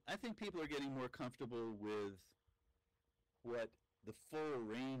 and I think people are getting more comfortable with what the full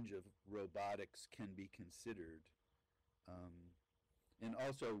range of robotics can be considered. Um, and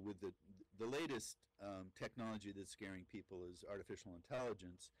also with the latest technology that's scaring people is artificial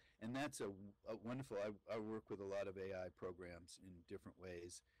intelligence, and that's a wonderful. I work with a lot of AI programs in different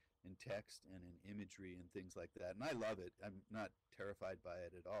ways, in text and in imagery and things like that, and I love it. I'm not terrified by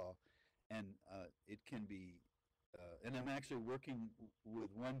it at all, and it can be. And I'm actually working with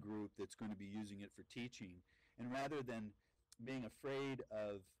one group that's going to be using it for teaching, and rather than being afraid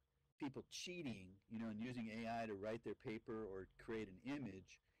of people cheating, you know, and using AI to write their paper or create an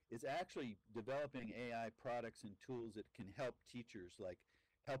image, is actually developing AI products and tools that can help teachers, like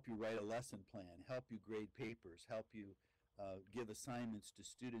help you write a lesson plan, help you grade papers, help you give assignments to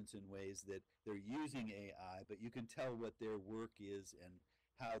students in ways that they're using AI, but you can tell what their work is and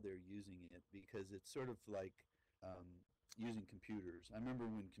how they're using it, because it's sort of like using computers. I remember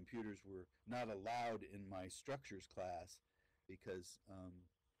when computers were not allowed in my structures class because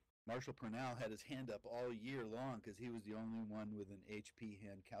Marshall Purnell had his hand up all year long because he was the only one with an HP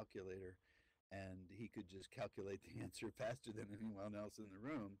hand calculator, and he could just calculate the answer faster than anyone else in the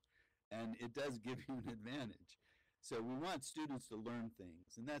room, and it does give you an advantage. So we want students to learn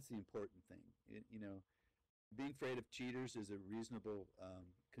things, and that's the important thing. You know, being afraid of cheaters is a reasonable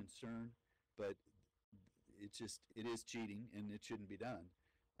concern, but it is cheating, and it shouldn't be done.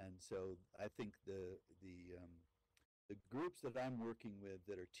 And so I think the groups that I'm working with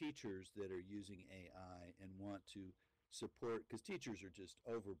that are teachers that are using AI and want to support, because teachers are just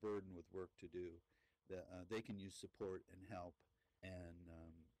overburdened with work to do, that they can use support and help, and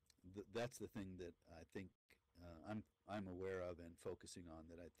that's the thing that I think I'm aware of and focusing on,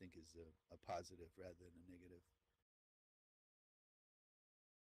 that I think is a positive rather than a negative.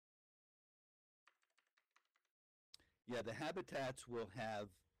 Yeah, the habitats will have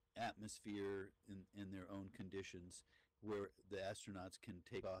atmosphere in their own conditions where the astronauts can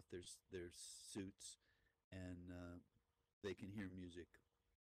take off their suits, and they can hear music.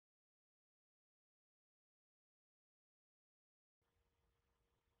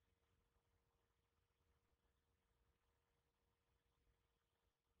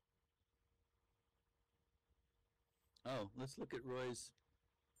 Oh, let's look at Roy's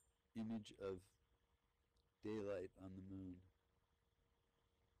image of daylight on the moon.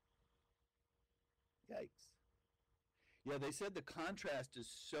 Yikes. Yeah, they said the contrast is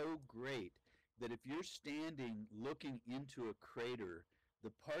so great that if you're standing looking into a crater,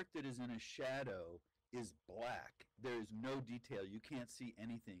 the part that is in a shadow is black. There is no detail. You can't see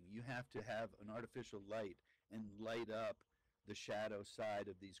anything. You have to have an artificial light and light up the shadow side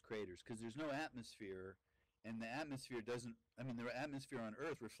of these craters because there's no atmosphere, and the atmosphere doesn't, I mean, the atmosphere on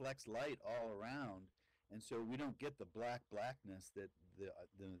Earth reflects light all around, and so we don't get the blackness that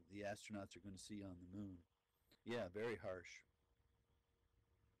the astronauts are going to see on the moon. Yeah, very harsh.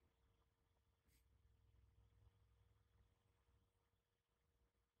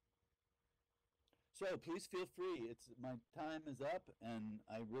 So please feel free. It's my time is up, and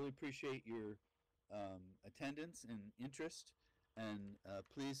I really appreciate your attendance and interest. And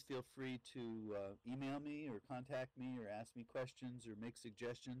please feel free to email me or contact me or ask me questions or make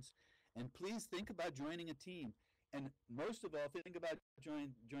suggestions. And please think about joining a team. And most of all, think about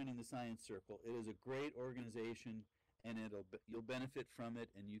joining the Science Circle. It is a great organization, and you'll benefit from it,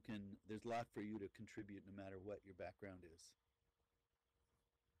 and there's a lot for you to contribute no matter what your background is.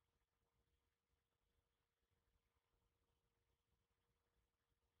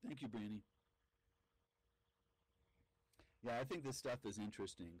 Thank you, Brandy. Yeah, I think this stuff is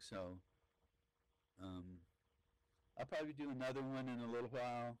interesting. So um, I'll probably do another one in a little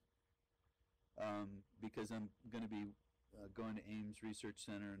while because I'm going to be going to Ames Research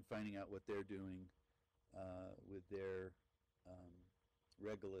Center and finding out what they're doing with their um,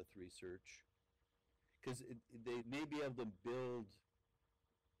 regolith research. Because they may be able to build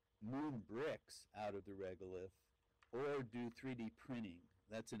moon bricks out of the regolith or do 3D printing.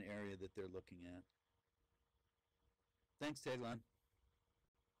 That's an area that they're looking at. Thanks, Taglon.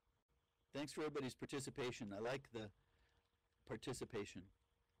 Thanks for everybody's participation. I like the participation.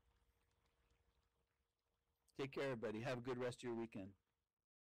 Take care, everybody. Have a good rest of your weekend.